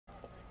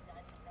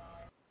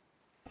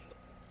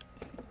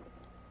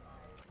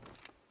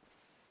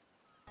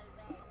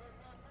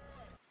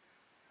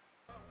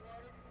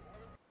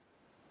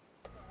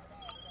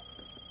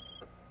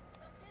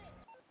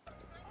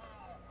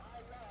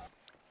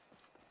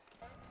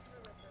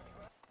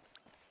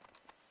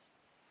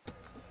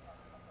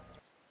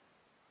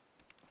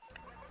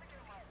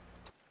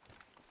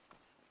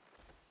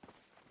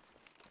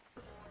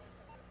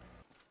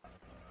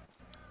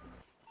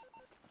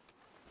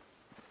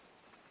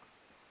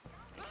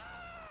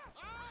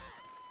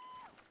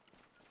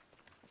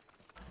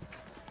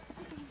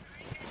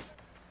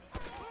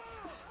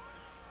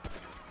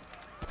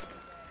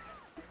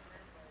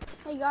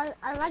Hey guys,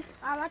 I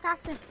like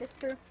Ashton's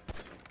sister.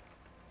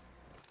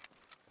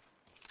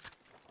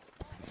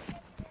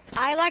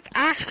 I like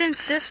Ashton's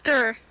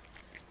sister.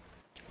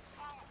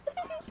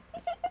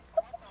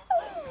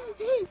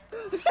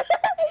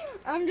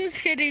 I'm just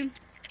kidding.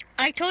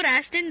 I told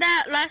Ashton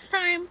that last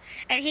time,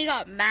 and he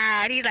got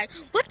mad. He's like,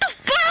 "What the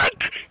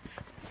fuck?"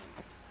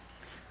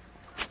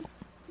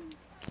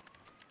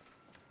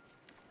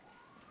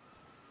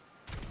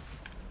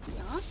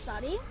 Yeah,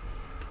 study.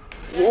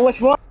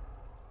 What's wrong?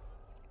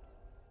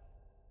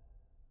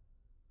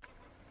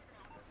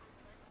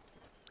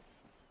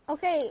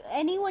 Okay,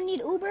 anyone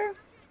need Uber?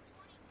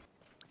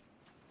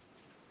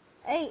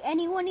 Hey,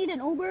 anyone need an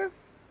Uber?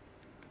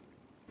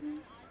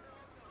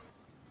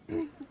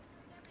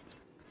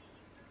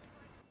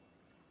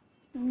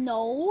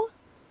 No.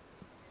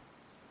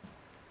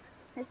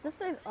 His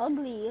sister's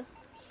ugly.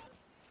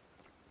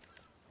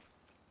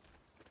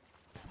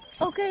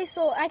 Okay,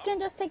 so I can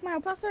just take my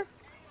oppressor?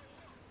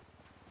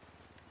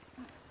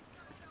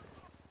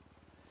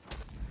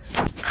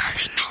 Cause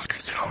he know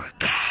that you're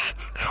gay.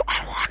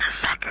 I wanna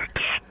suck your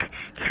dick.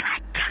 You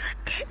like cousin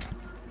dick.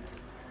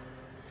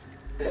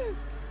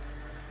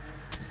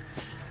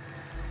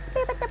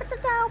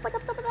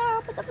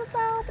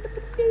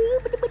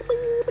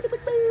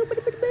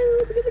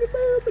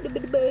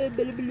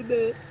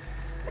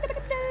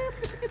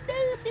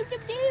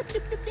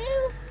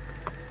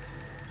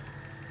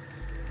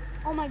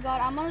 Oh my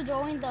god, I'm gonna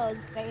join the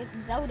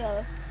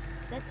Zelda.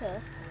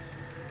 Zeta.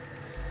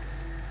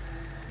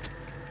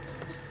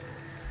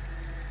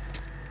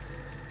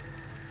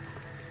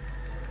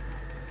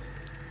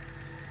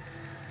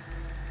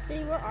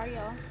 Hey, where are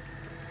y'all?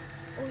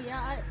 Oh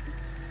yeah,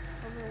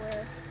 over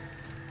where?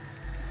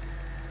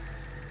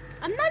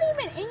 I'm not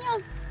even in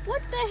y'all's.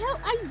 What the hell?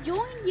 I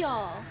joined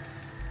y'all.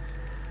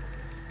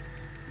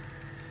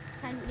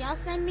 Can y'all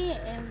send me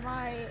an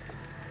invite?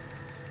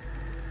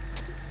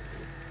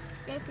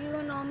 If you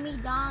know me,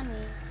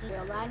 Donnie,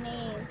 my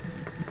name.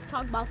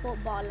 Talk about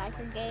football like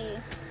you're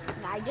gay.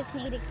 And I just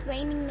need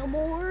explaining no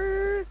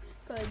more.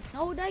 Cause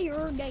know that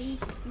you're gay.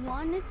 You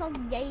wanna suck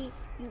gay.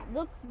 You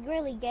look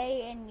really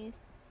gay and you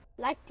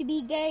like to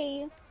be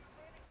gay.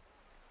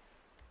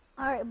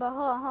 Alright, but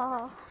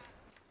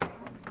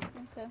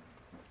okay.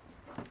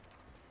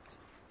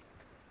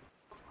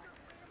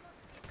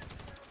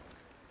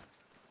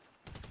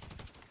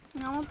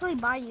 Now I'm gonna play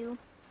by you.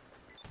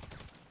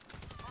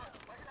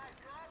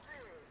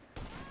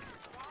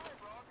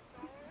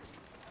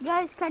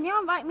 Guys, can you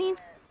invite me?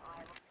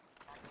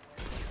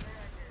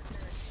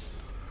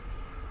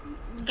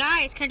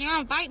 Guys, can you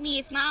invite me?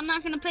 If not, I'm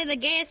not gonna play the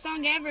gayest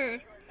song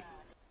ever.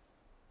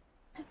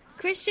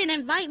 Christian,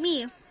 invite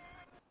me.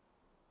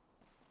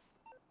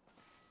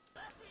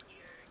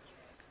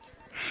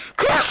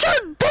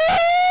 Christian, boo!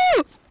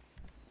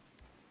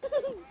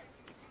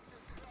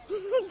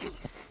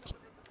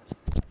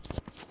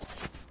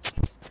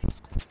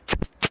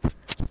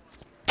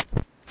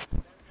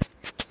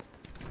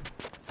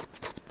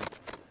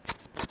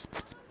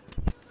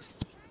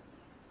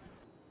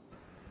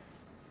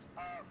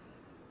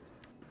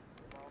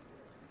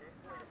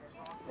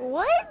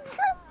 What?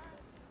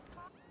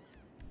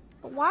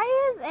 Why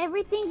is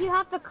everything you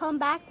have to come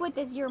back with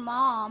is your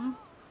mom?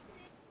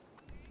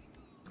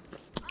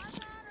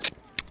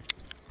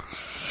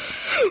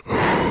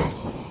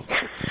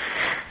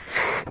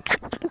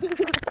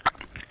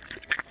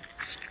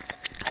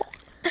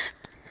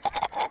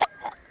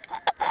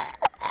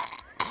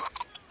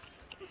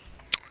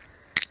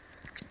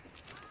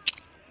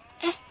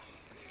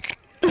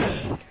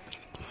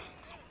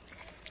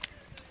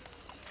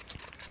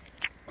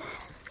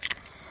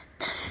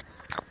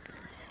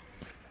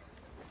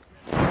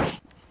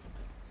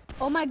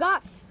 Oh my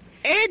god.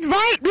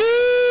 Invite me!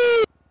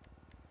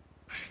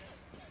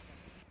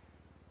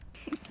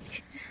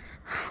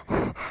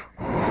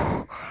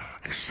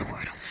 I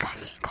swear to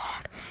fucking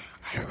God,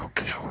 I will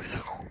kill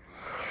you.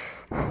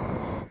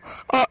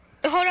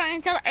 Hold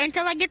on,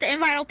 until I get the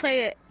invite, I'll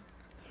play it.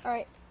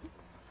 Alright.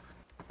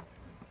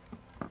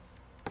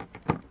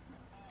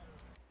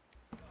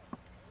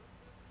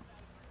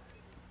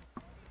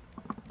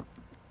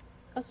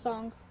 A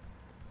song.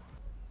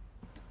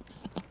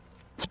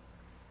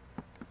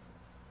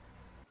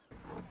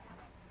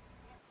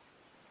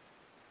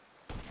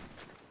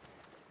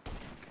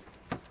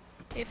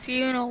 If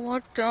you know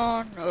what's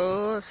on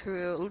us,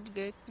 we'll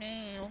get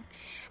down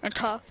and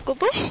talk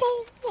about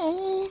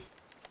home.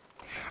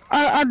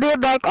 I'll be right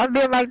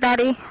back,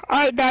 Daddy.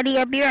 Alright, Daddy,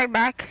 I'll be right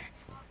back.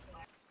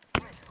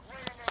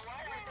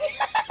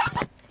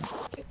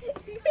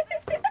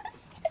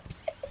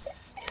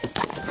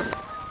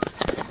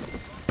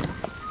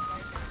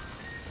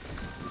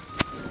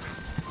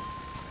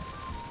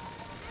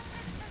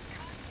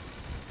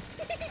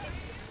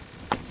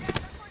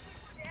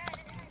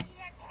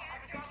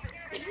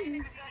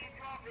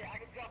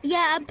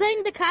 Yeah, I'm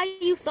playing the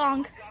Caillou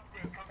song.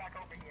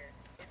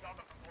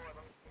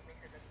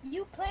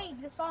 You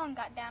played the song,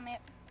 goddammit.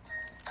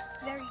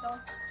 There you go.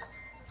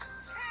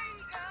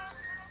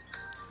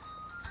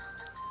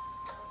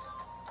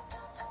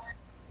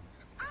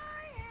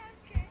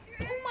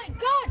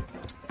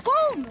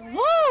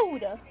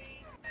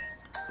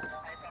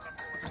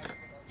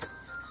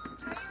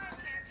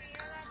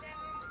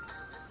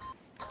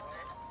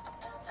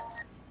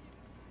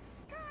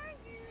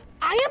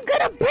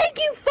 gonna break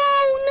you,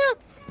 phone!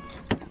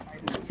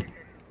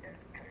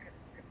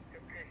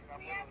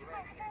 We have to go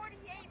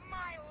 48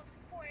 miles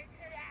for it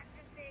to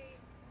activate.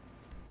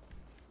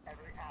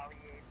 Every alley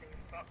thing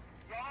stuff.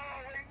 Yo,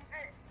 what is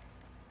it?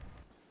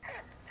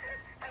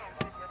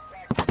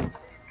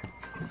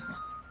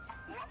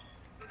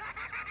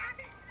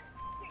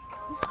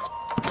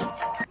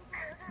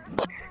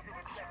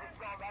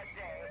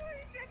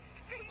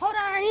 Hold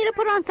on, I need to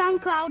put on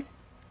SoundCloud.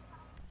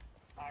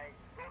 Alright,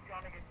 go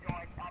trying to get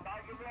joined. I'm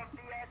not giving up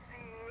DSC.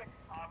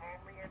 I'm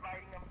only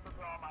inviting them to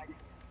draw my.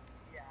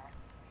 Yeah.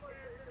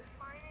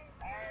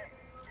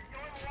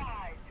 Join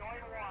Y.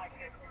 Join Y.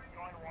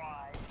 Join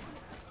Y.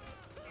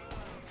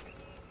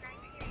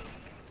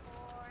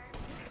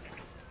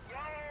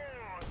 Yo!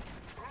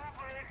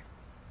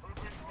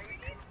 Uber's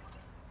making.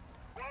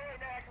 Wait,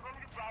 no, actually, let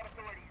me do private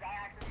authorities. I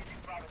actually do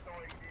private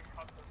authorities. It's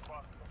custom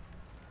fuck.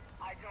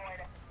 I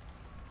joined.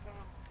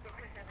 So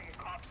Christian think it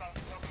costs us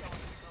no kill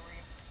easily.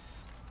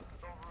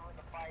 Don't ruin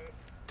the fight.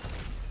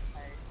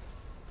 Hey,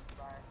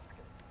 sorry.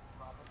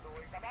 Private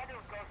authorities. I'm not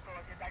doing ghost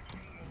stories because I'm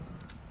cheating.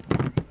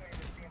 You can't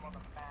even see him on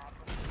the map.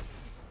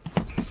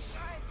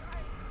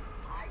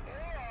 I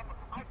am!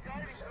 I'm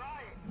trying to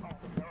try it! Oh,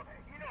 no.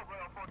 You know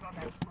real folks on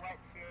that sweat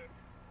shit.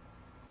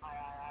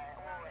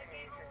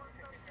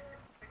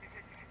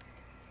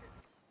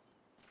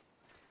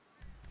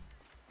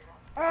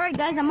 Alright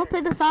guys, I'm gonna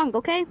play the song,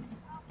 okay?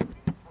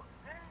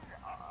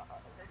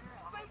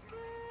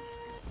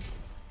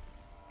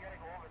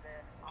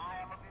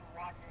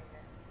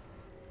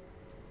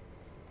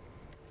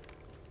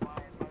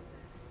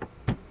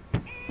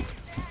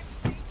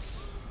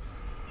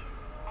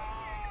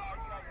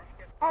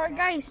 Alright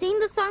guys, sing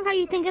the song how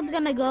you think it's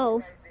gonna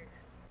go.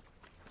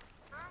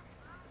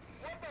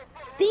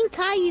 Sing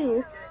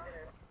Caillou.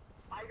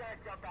 I gotta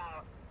jump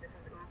out. This is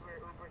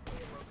Uber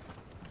Caleb.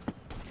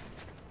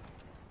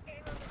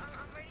 Caleb,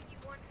 I'm rating you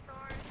 1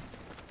 star.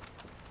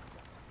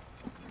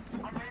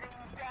 I'm rating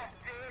you death,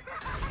 dude.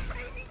 I'm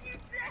rating you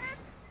death.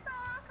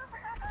 Stop.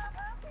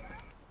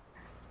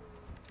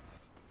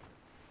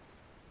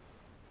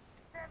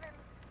 7.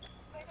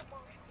 Wait a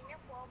moment. Minha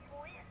vovó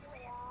é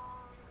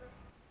long.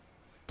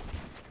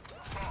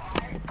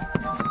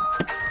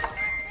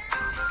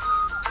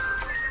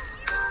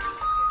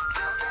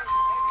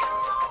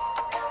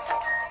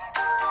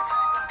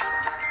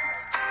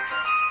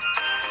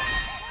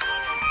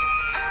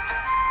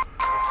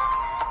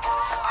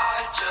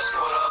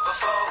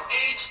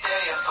 Each day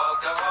I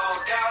fuck a hoe,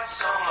 got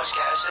so much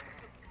cash.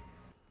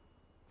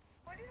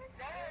 What is it?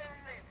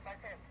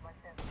 My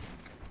tip.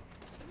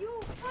 You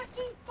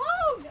fucking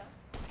phone!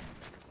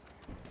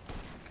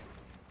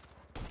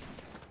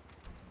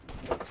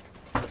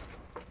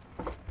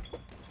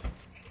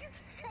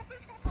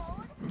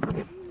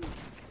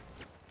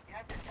 You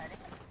have this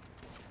setting?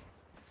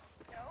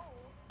 No.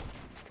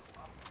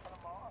 Put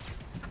them on.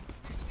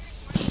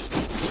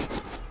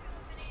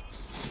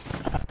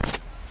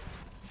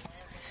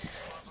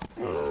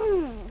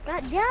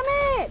 God damn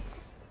it!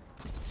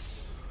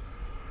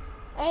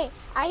 Hey,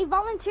 I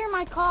volunteer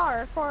my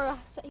car for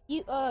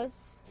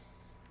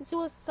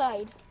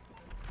suicide.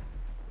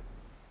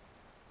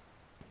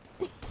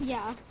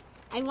 Yeah,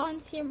 I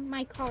volunteer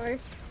my car.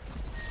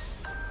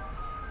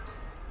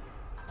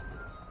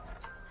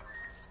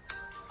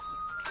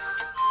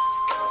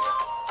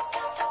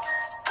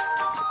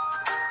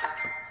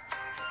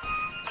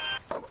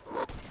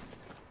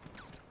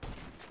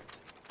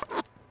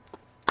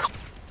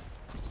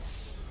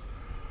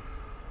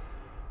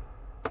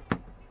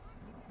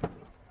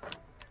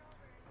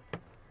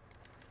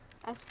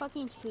 That's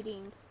fucking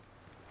cheating.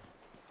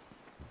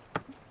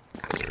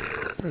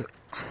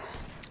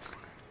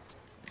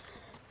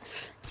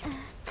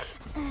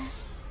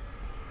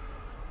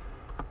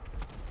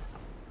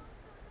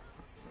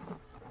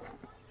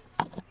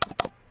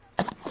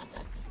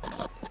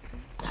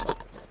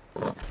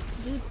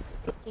 Dude,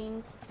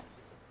 picking.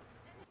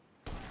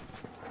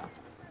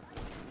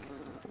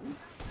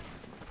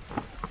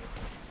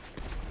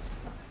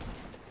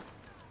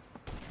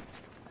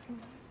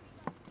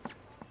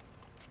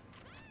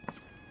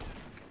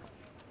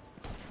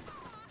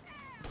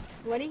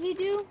 What did he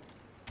do?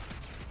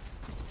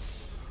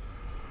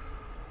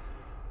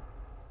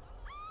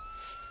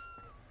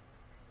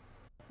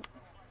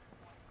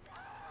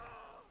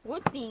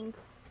 What thing?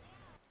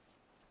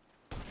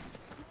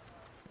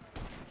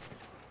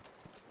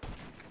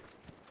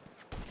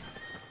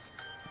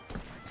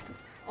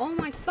 Oh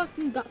my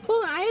fucking god.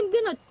 Hold on, I am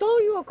gonna throw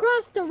you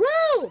across the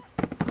road!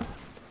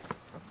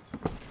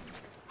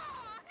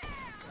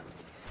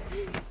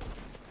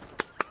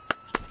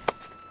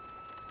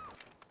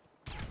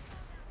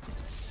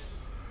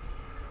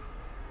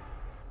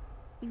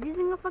 He's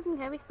using a fucking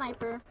heavy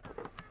sniper.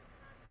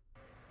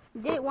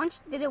 Did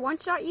it one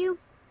shot you?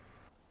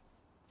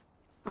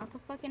 That's a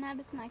fucking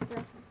heavy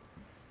sniper.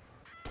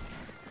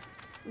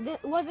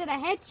 Was it a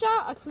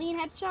headshot? A clean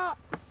headshot?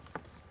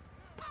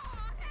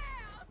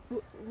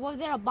 Was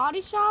it a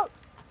body shot?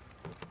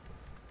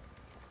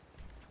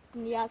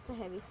 Yeah, it's a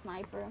heavy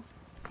sniper.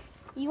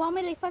 You want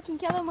me to fucking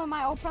kill him with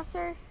my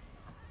oppressor?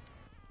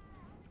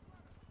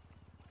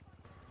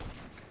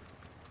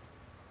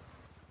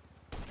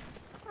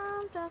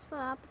 just put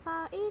up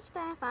for each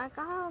day. If I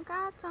go home,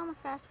 got so much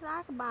cash that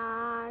I could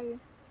buy.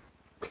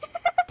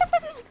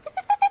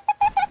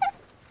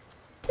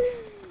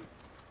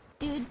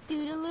 Do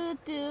do do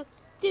do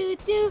do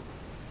do.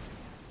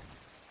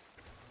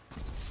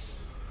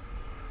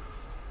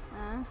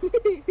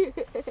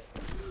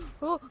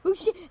 Oh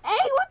shit!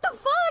 Hey, what the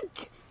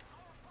fuck?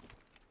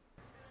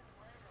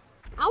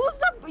 I was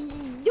up,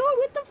 dude.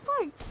 What the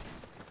fuck?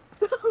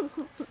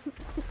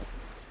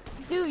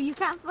 Dude, you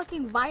can't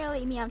fucking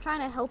violate me. I'm trying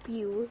to help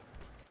you.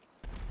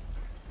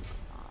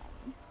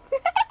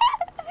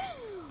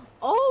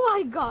 Oh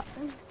my god.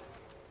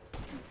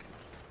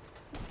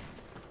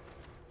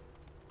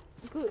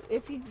 Good.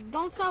 If you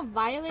don't stop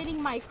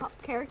violating my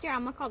character,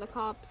 I'm gonna call the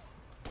cops.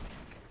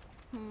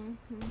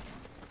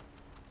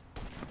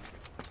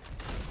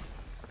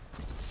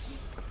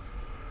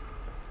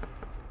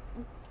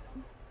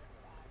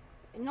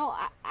 No,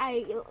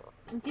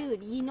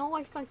 dude, you know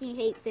I fucking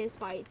hate fist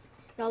fights.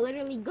 They're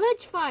literally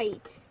glitch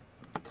fights.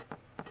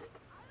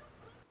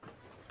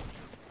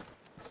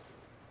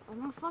 I'm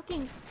gonna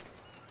fucking.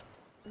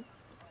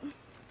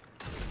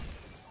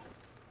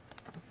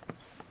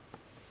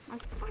 I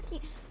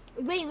fucking.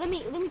 Wait, let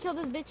me kill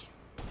this bitch.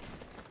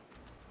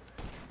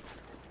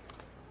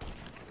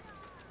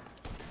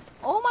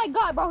 Oh my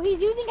god, bro, he's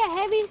using a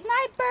heavy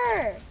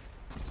sniper.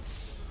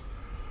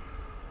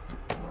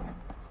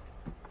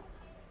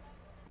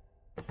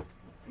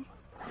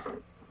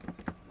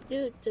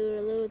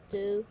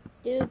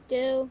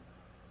 Do.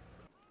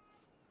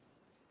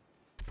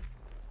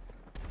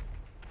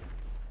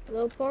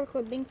 Little pork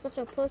for being such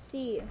a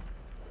pussy.